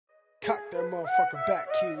Cock that motherfucker back,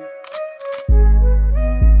 Kiwi.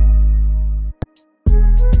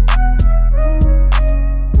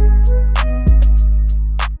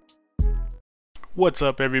 What's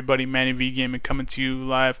up everybody, Manny V Gaming coming to you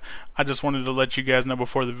live. I just wanted to let you guys know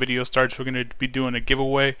before the video starts we're going to be doing a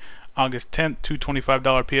giveaway August 10th, two $25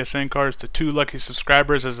 PSN cards to 2 lucky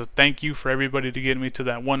subscribers as a thank you for everybody to get me to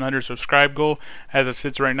that 100 subscribe goal. As it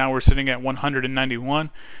sits right now, we're sitting at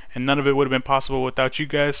 191 and none of it would have been possible without you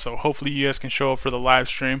guys, so hopefully you guys can show up for the live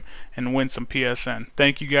stream and win some PSN.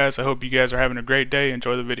 Thank you guys. I hope you guys are having a great day.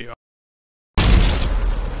 Enjoy the video.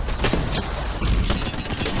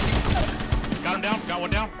 Got him down, got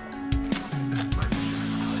one down.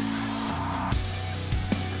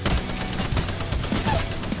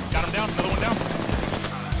 Got him down, another one down.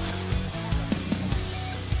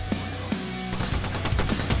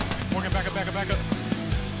 Morgan, back up, back up, back up.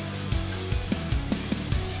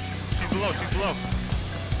 She's below, she's below.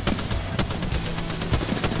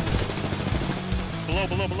 Below,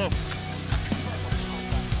 below, below.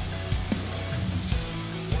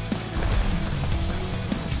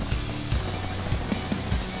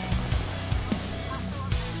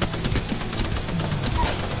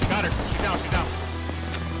 Got her. She's down. She's down.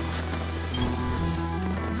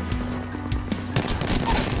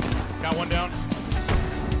 Got one down.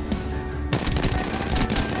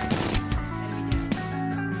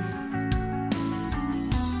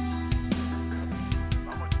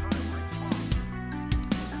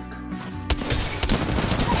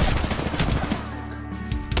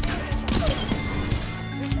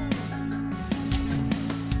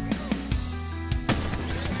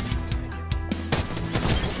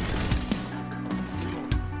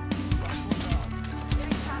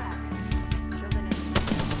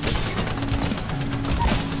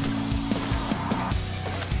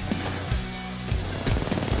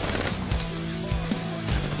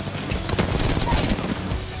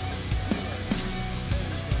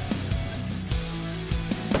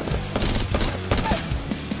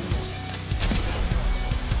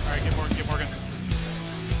 Get Morgan.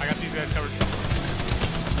 I got these guys covered.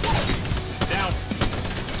 Down.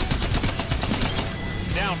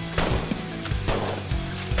 Down.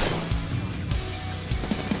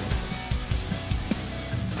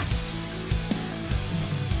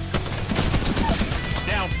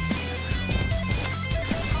 Down.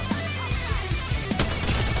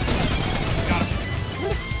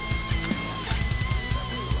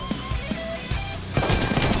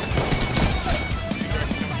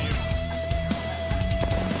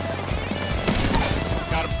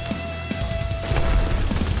 Got him.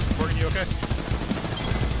 You okay?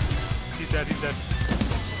 He's dead, he's dead.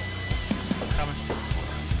 Coming.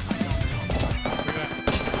 Look at that.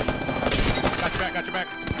 Got your back.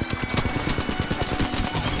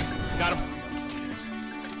 Got him.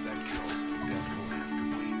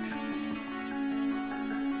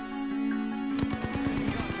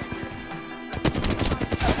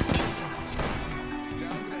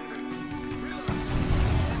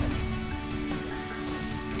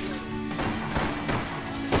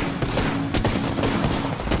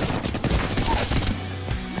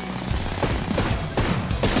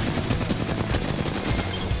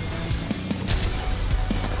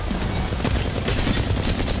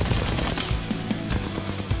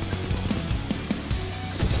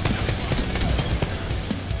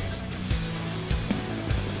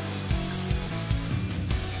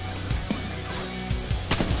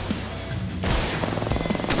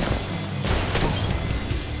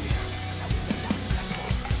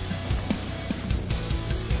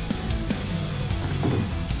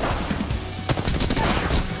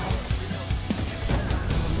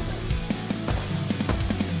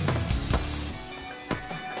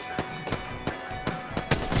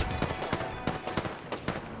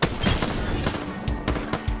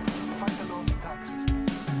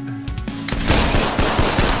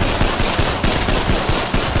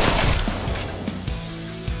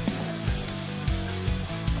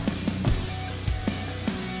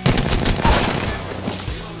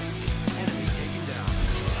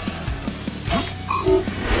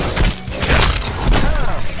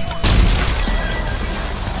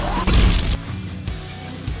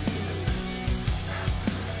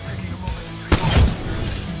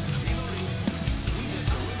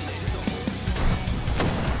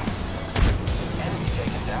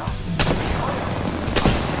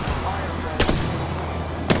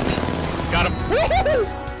 Got him.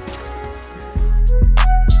 Woo-hoo-hoo!